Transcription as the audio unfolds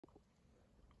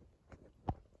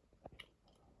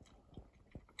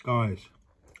Guys,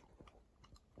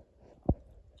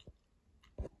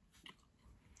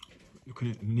 looking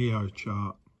at the NIO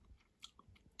chart,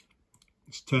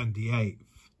 it's turned the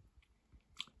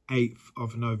 8th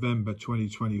of November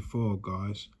 2024,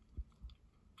 guys.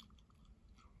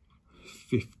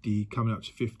 coming up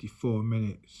to 54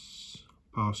 minutes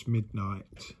past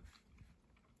midnight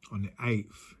on the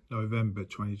 8th November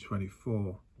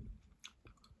 2024.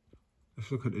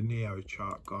 Let's look at the NIO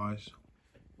chart, guys.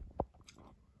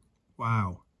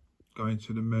 Wow, going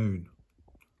to the moon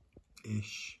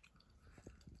ish.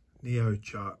 NIO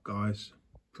chart, guys.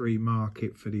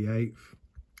 Pre-market for the 8th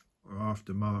or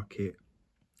after market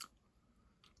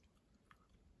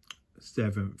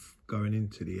 7th going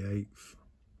into the 8th.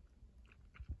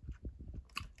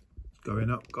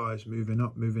 Going up, guys, moving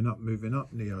up, moving up, moving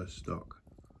up, NIO stock.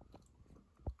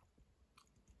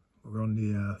 We're on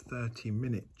the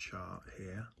 30-minute chart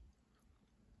here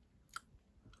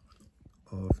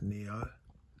of NIO.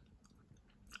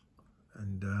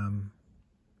 And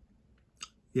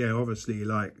yeah, obviously,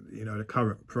 like, you know, the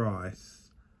current price,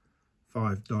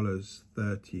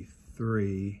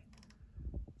 $5.33.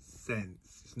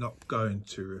 It's not going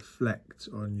to reflect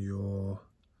on your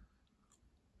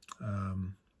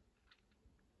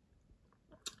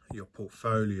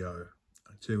portfolio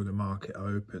until the market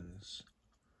opens.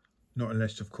 Not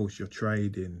unless, of course, you're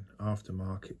trading after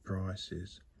market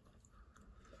prices.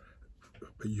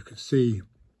 But you can see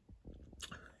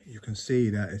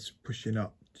that it's pushing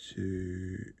up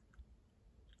to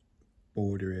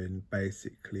bordering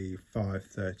basically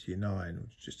 5.39,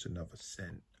 which is just another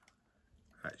cent.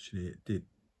 Actually, it did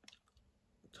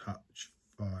touch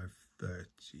 5.39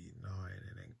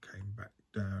 and then came back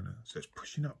down. So it's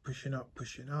pushing up, pushing up,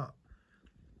 pushing up.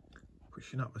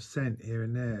 Pushing up a cent here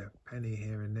and there, penny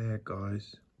here and there,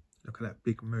 guys. Look at that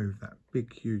big move, that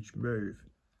big, huge move.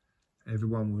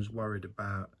 Everyone was worried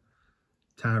about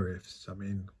tariffs. I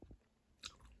mean,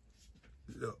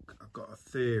 look, I've got a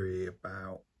theory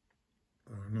about,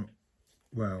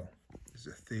 well, it's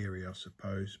a theory, I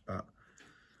suppose, but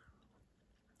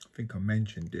I think I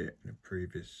mentioned it in a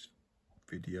previous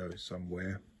video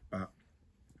somewhere. But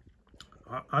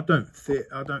I don't fear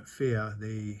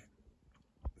the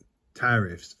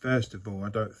tariffs. First of all, I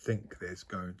don't think there's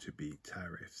going to be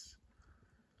tariffs.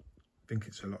 I think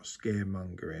it's a lot of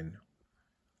scaremongering.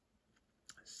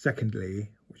 Secondly,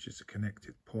 which is a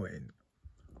connected point,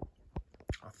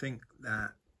 I think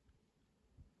that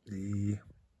the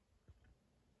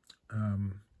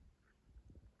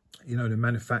you know, the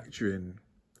manufacturing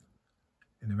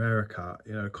in America,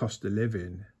 you know, cost of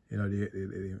living, you know,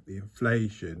 the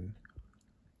inflation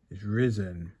has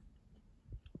risen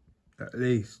at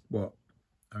least, what,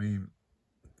 I mean,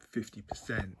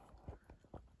 50%,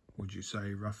 would you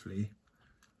say, roughly?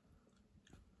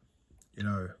 You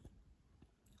know,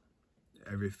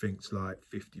 everything's like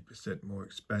 50% more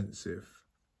expensive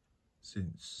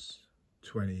since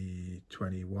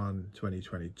 2021,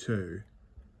 2022.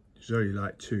 It's only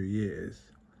like 2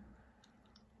 years.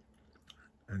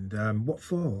 And what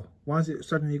for? Why has it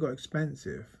suddenly got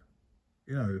expensive?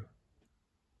 You know,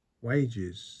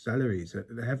 wages, salaries,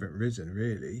 they haven't risen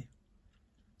really.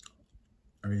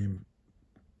 I mean,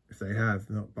 if they have,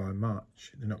 not by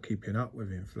much. They're not keeping up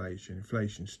with inflation.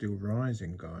 Inflation's still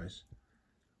rising, guys.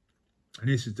 And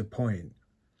this is the point.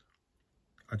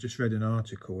 I just read an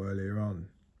article earlier on.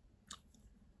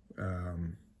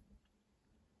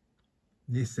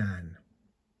 Nissan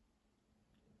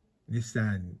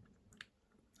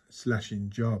slashing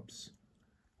jobs,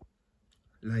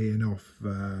 laying off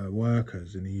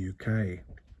workers in the UK.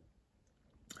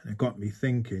 And it got me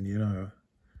thinking, you know,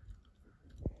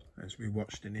 as we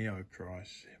watched the NIO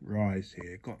price rise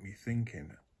here, it got me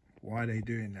thinking, why are they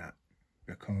doing that?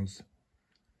 Because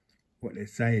what they're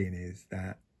saying is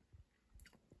that,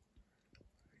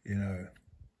 you know,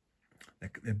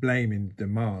 they're blaming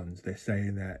demands. They're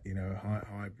saying that, you know,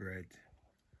 hybrid,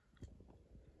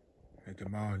 the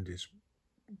demand is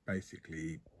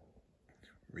basically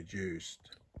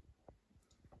reduced.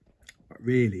 But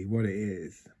really what it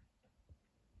is,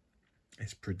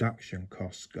 it's production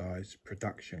costs, guys,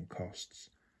 production costs.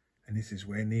 And this is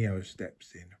where NIO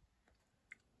steps in.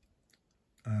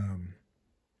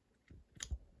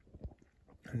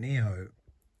 NIO,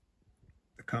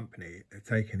 the company, they're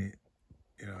taking it,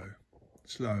 you know,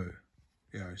 slow,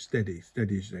 you know, steady as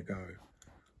they go.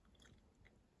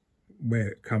 When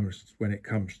it comes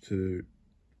to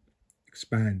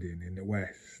expanding in the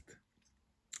West,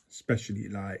 especially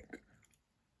like,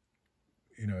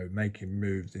 you know, making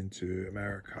moves into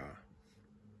America,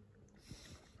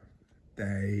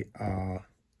 they are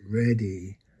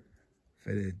ready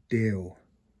for the deal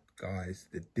guys,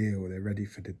 the deal. They're ready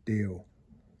for the deal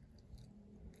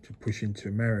to push into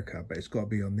America, but it's got to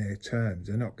be on their terms.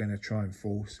 They're not going to try and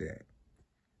force it.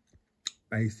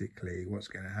 Basically, what's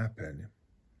going to happen,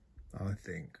 I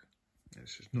think,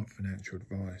 it's just not financial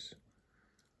advice,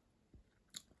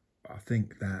 but I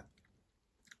think that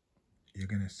you're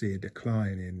going to see a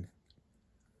decline in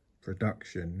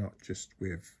production, not just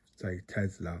with, say,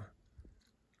 Tesla,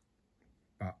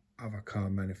 but other car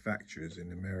manufacturers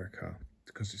in America,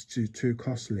 because it's too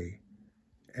costly.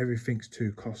 Everything's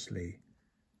too costly.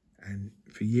 And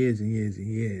for years and years and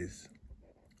years,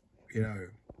 you know,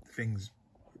 things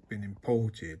have been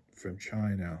imported from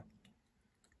China,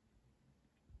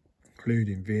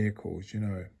 including vehicles, you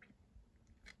know,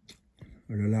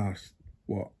 for the last,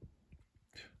 what,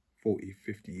 40,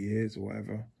 50 years or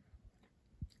whatever,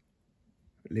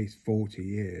 at least 40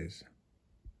 years,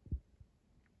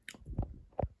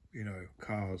 you know,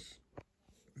 cars,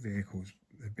 vehicles,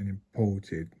 they've been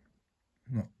imported,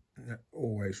 not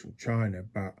always from China,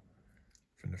 but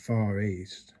from the Far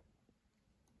East.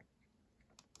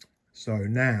 So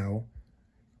now,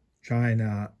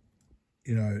 China,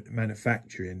 you know,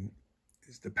 manufacturing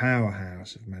is the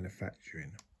powerhouse of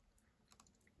manufacturing.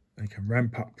 They can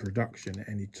ramp up production at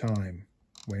any time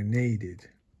where needed.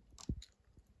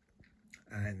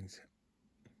 And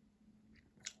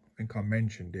I think I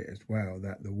mentioned it as well,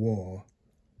 that the war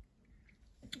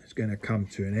is going to come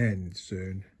to an end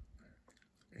soon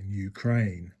in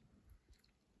Ukraine.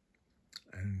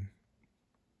 And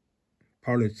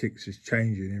politics is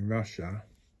changing in Russia,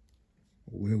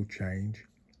 or will change.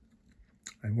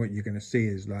 And what you're going to see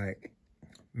is like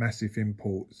massive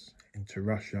imports into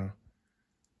Russia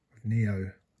of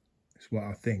NIO. It's what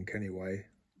I think anyway.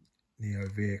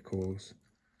 NIO vehicles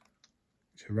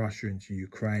to Russia, into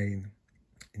Ukraine,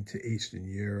 into Eastern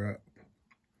Europe.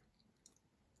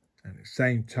 And at the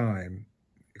same time,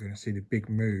 you're going to see the big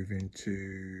move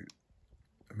into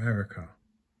America.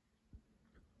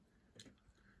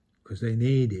 Because they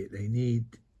need it. They need,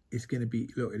 it's going to be,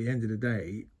 look, at the end of the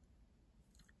day,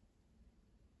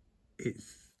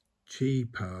 it's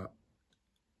cheaper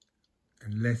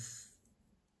and less,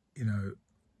 you know,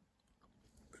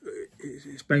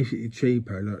 it's basically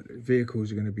cheaper. Look,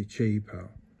 vehicles are going to be cheaper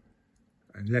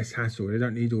and less hassle. They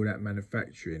don't need all that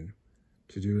manufacturing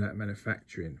to do that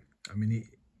manufacturing. I mean,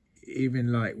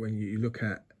 even like when you look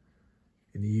at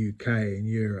in the UK and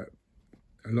Europe,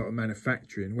 a lot of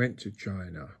manufacturing went to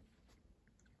China.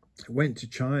 It went to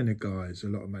China, guys, a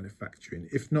lot of manufacturing.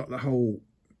 If not the whole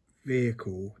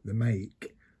vehicle, the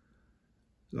make,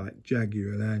 like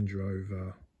Jaguar, Land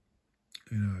Rover,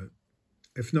 you know,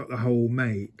 if not the whole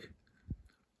make,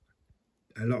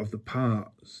 a lot of the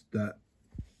parts that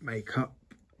make up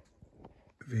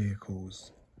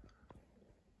vehicles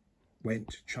went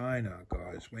to China,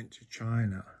 guys, went to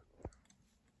China.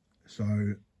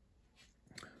 So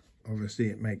obviously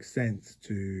it makes sense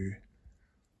to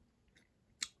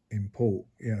import,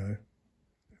 you know,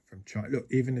 from China. Look,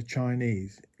 even the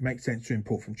Chinese, it makes sense to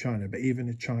import from China, but even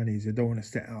the Chinese, they don't want to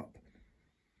set up.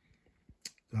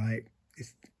 Like,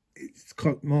 it's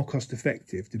more cost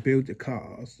effective to build the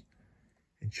cars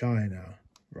in China,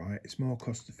 right? It's more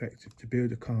cost effective to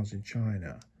build the cars in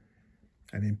China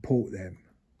and import them,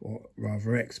 or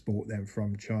rather export them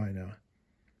from China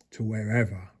to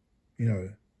wherever, you know,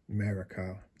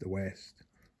 America, the West,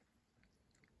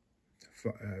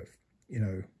 you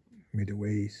know, Middle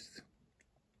East,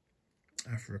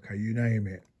 Africa, you name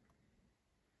it.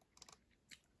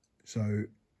 So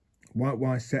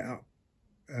why set up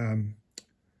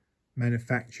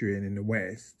manufacturing in the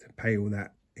West, pay all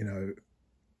that, you know,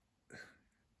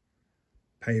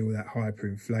 pay all that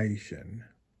hyperinflation,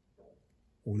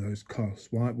 all those costs?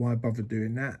 Why bother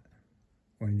doing that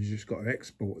when you just got to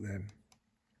export them?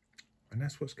 And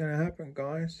that's what's going to happen,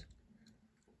 guys.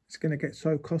 It's going to get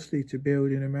so costly to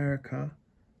build in America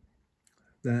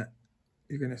that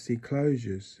you're going to see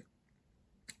closures.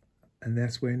 And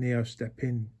that's where NIO step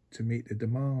in to meet the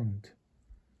demand.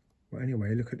 Well,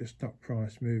 anyway, look at the stock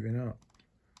price moving up.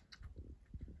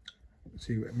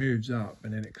 See, it moves up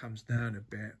and then it comes down a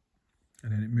bit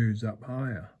and then it moves up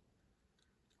higher.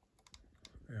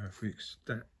 You know, if we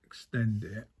extend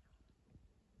it,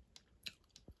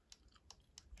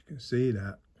 you can see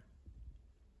that.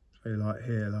 So like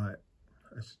here, like,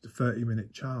 it's the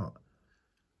 30-minute chart.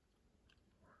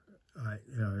 Like,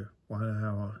 you know, 1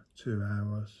 hour, 2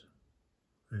 hours,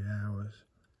 3 hours,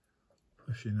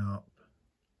 pushing up.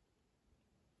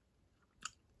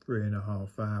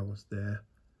 3.5 hours there.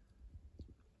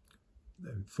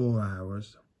 Then 4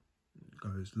 hours,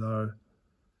 goes low.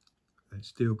 It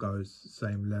still goes the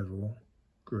same level,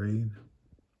 green.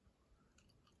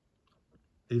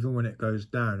 even when it goes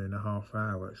down in a half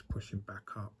hour, it's pushing back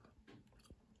up.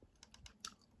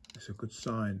 It's a good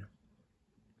sign,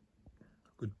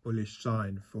 a good bullish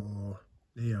sign for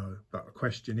NIO. But the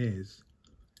question is,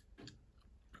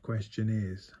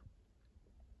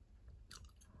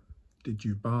 did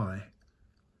you buy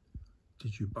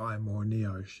more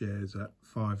NIO shares at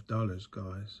 $5,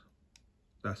 guys?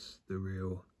 That's the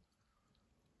real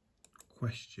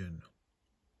question.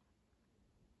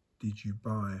 Did you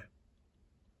buy?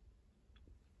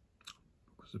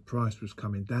 Because the price was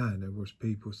coming down, there was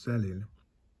people selling.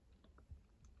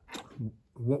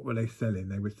 What were they selling?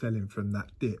 They were selling from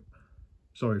that dip,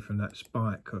 sorry, from that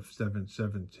spike of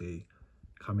 770,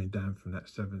 coming down from that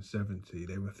 770.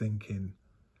 They were thinking,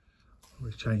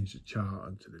 we'll change the chart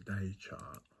onto the day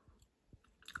chart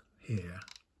here.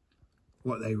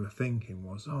 What they were thinking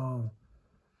was, oh,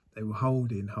 they were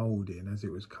holding as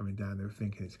it was coming down. They were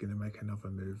thinking it's going to make another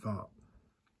move up,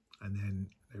 and then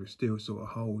they were still sort of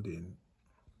holding.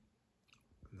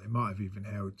 And they might have even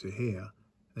held to here,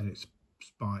 then it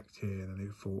spiked here, and they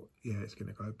thought, yeah, it's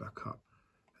going to go back up,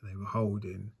 and they were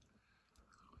holding.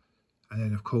 And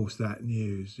then of course that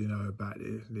news, you know, about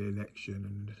the election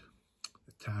and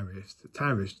the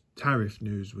tariff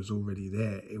news was already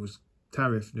there.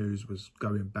 Tariff news was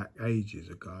going back ages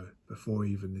ago, before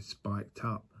even this spiked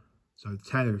up. So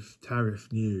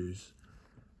tariff news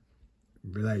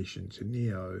in relation to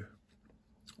NIO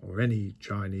or any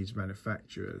Chinese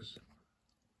manufacturers,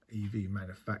 EV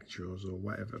manufacturers or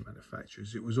whatever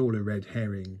manufacturers, it was all a red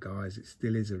herring, guys. It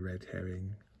still is a red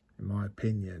herring, in my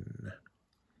opinion.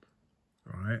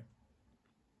 All right.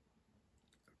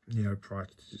 NIO price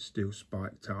is still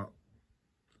spiked up,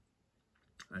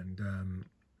 and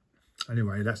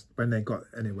anyway, that's when they got,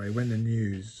 when the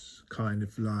news kind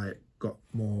of like got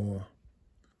more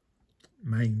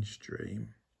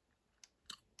mainstream,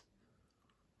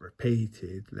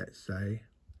 repeated, let's say,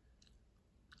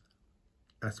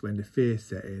 that's when the fear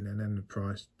set in, and then the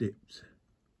price dipped,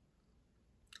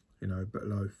 you know,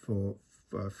 below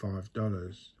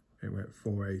 $5. It went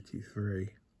 483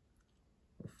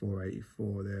 or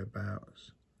 484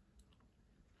 thereabouts,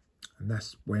 and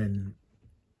that's when,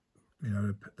 you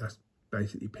know, that's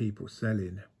basically people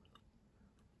selling.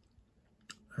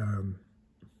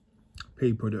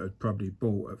 People that had probably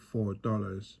bought at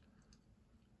 $4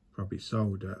 probably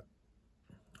sold at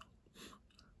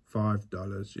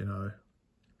 $5, you know,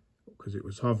 because it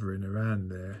was hovering around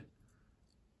there,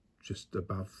 just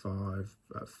above 5,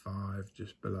 at 5,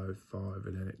 just below 5,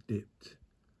 and then it dipped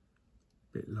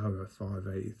a bit lower,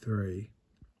 583.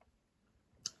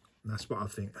 And that's what I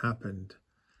think happened.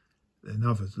 Then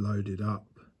others loaded up.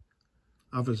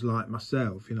 Others like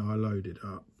myself, you know, I loaded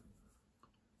up.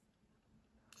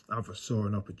 Others saw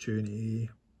an opportunity,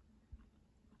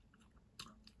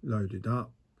 loaded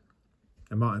up.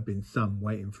 There might have been some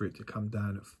waiting for it to come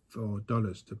down at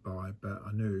 $4 to buy, but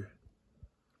I knew,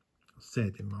 I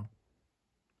said in my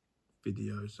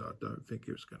videos, I don't think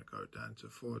it was going to go down to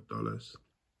 $4.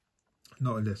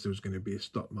 Not unless there was going to be a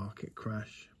stock market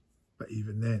crash. But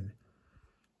even then,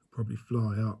 it'll probably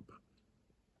fly up.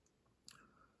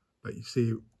 But you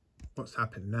see, what's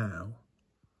happened now,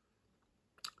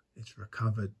 it's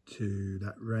recovered to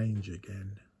that range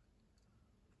again.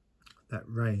 That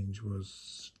range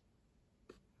was,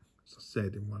 as I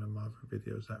said in one of my other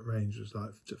videos, that range was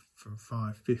like from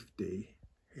 550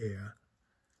 here,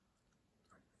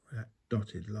 that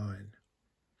dotted line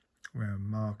where I'm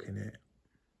marking it.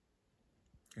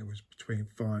 It was between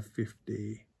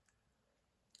 550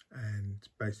 and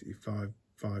basically $5.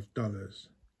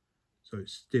 So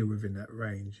it's still within that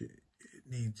range. It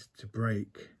needs to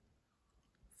break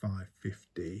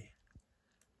 550.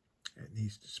 It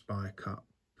needs to spike up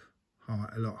high,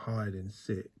 a lot higher than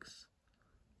 6.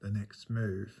 The next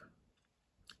move,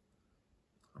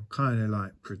 I'm kind of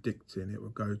like predicting it will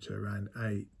go to around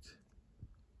 8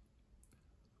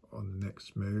 on the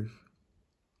next move.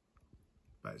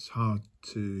 But it's hard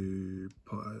to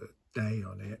put a day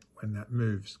on it when that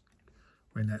moves,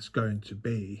 when that's going to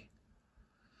be.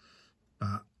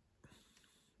 But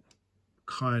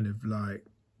kind of like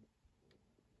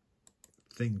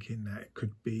thinking that it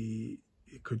could be,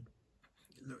 it could,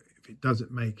 look, if it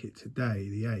doesn't make it today,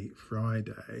 the 8th,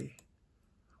 Friday,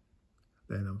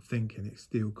 then I'm thinking it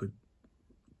still could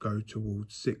go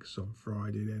towards 6 on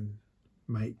Friday, then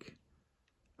make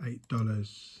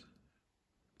 $8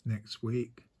 next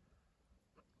week.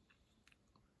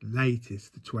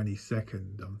 Latest the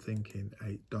 22nd, I'm thinking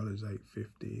 $8,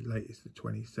 $8.50, latest the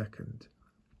 22nd.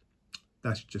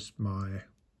 That's just my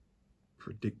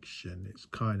prediction. It's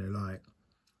kind of like,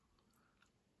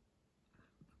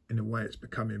 in a way, it's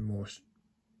becoming more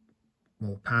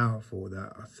more powerful.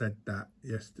 That I said that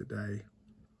yesterday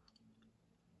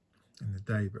and the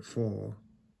day before,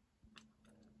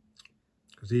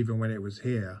 because even when it was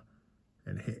here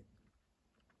and hit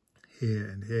here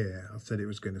and here, I said it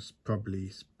was going to probably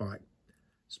spike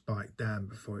down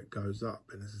before it goes up,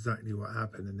 and that's exactly what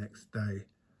happened. The next day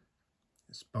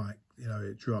it spiked, you know,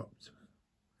 it dropped,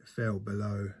 it fell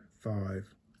below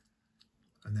 5,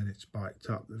 and then it spiked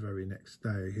up the very next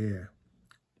day here.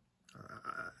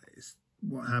 It's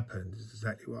what happened is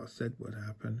exactly what I said would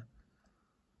happen.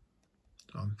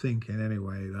 So I'm thinking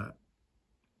anyway that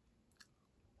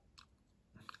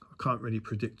I can't really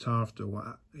predict after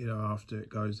what, you know, after it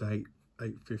goes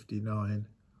 8.59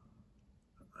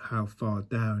 how far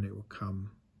down it will come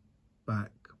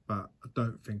back, but I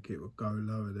don't think it will go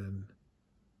lower than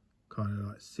kind of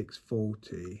like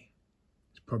 640.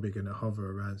 It's probably going to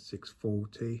hover around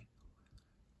 640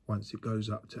 once it goes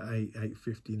up to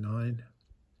 8.59.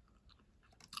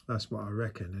 That's what I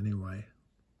reckon anyway.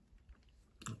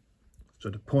 So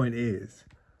the point is,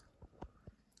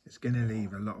 it's going to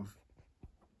leave a lot of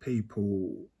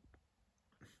people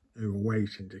who are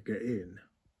waiting to get in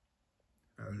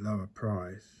at a lower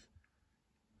price.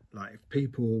 Like if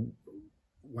people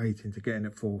waiting to get in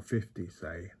at 450,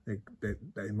 say, they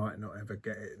might not ever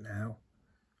get it now.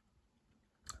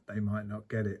 They might not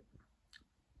get it,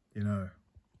 you know.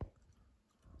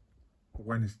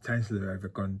 When has Tesla ever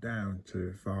gone down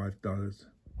to $5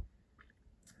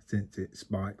 since it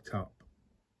spiked up?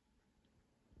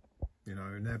 You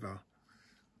know, never.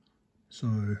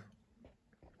 So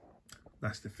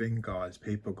that's the thing, guys.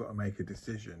 People got to make a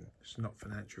decision. It's not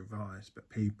financial advice, but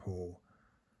people,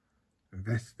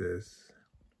 investors,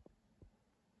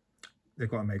 they've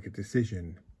got to make a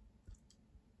decision.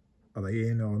 Are they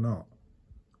in or not?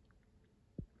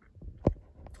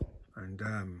 And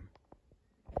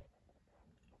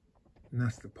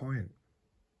that's the point.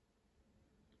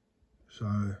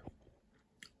 So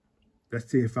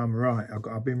let's see if I'm right.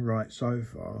 I've been right so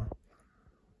far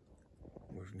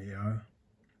with NIO.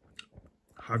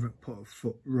 I haven't put a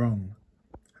foot wrong.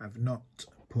 Have not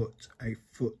put a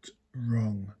foot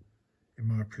wrong in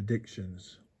my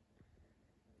predictions.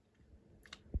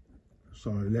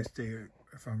 So let's see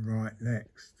if I'm right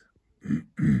next.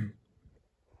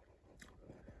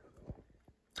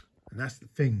 And that's the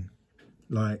thing.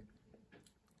 Like,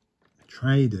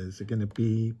 traders are going to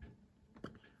be,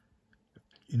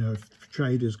 you know, if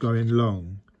traders going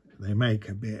long, they make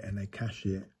a bit and they cash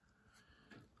it,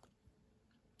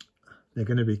 they're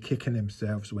going to be kicking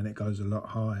themselves when it goes a lot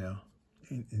higher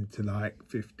into like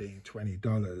 $15,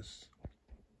 $20,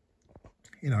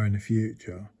 you know, in the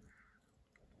future.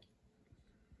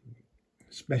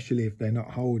 Especially if they're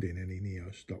not holding any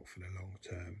NIO stock for the long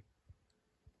term.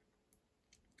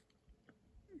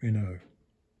 You know,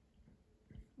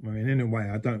 I mean, in a way,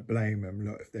 I don't blame them.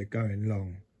 Look, if they're going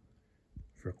long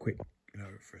for a quick, you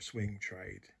know, for a swing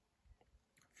trade,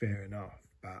 fair enough,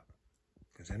 but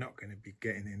because they're not going to be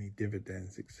getting any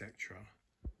dividends, etc.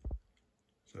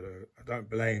 So I don't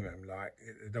blame them. Like,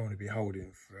 they don't want to be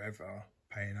holding forever,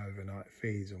 paying overnight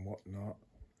fees and whatnot.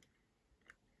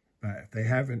 But if they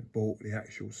haven't bought the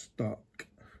actual stock,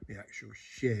 the actual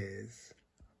shares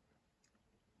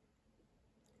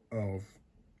of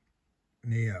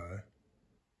NIO,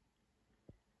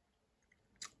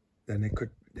 then they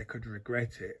could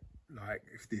regret it. Like,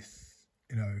 if this,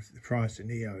 you know, if the price of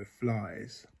NIO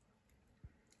flies,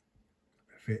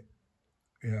 if it,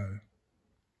 you know,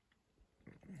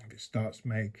 if it starts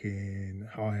making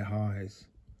higher highs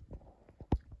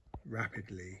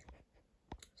rapidly,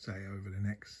 say over the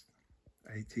next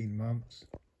 18 months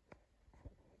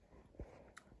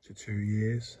to 2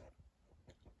 years,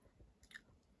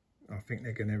 I think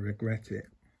they're going to regret it,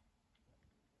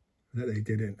 that they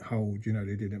didn't hold, you know,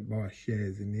 they didn't buy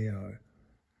shares in NIO,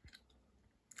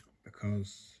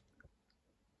 because,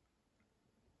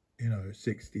 you know,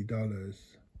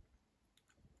 $60,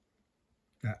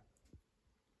 that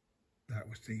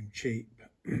would seem cheap,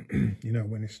 you know,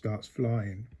 when it starts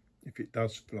flying, if it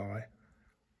does fly.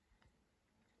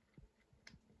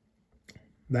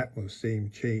 That will seem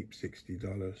cheap,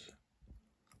 $60.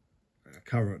 And the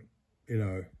current, you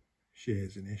know,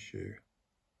 shares in issue,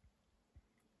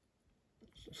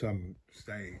 some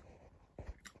say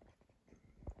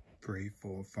 $300,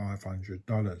 $400,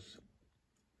 $500.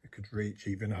 It could reach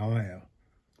even higher.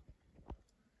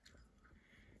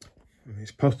 I mean,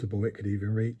 it's possible it could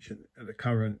even reach, at the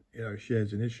current, you know,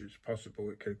 shares in issue, it's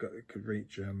possible it could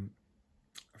reach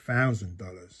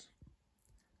 $1,000.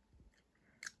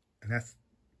 And that's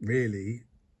really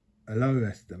a low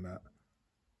estimate.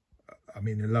 I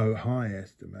mean, a low high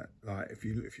estimate. Like, if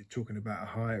you're talking about a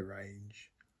higher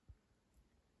range,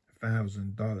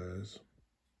 $1,000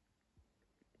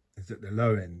 is at the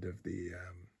low end of the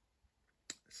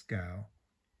scale.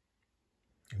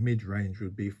 Mid-range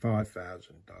would be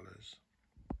 $5,000.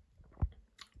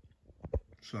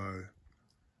 So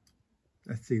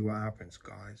let's see what happens,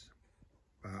 guys.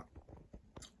 But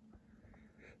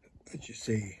as you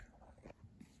see,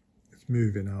 it's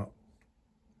moving up.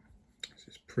 This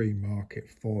is pre-market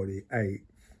 48th,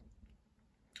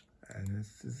 and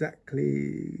it's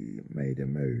exactly made a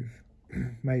move.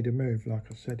 Made a move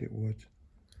like I said it would.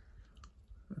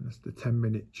 And that's the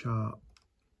 10-minute chart.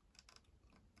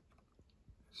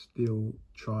 Still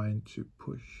trying to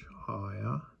push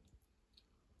higher.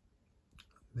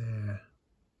 There,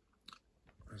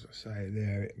 as I say,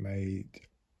 there it made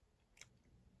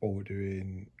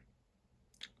ordering,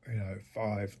 you know,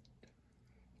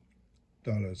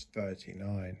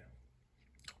 $5.39.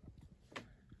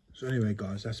 So anyway,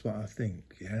 guys, that's what I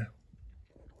think. Yeah,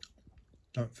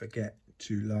 don't forget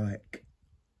to like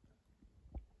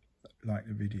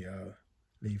the video,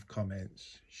 leave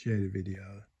comments, share the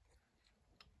video,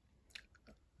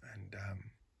 and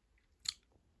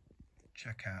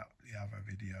check out the other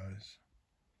videos.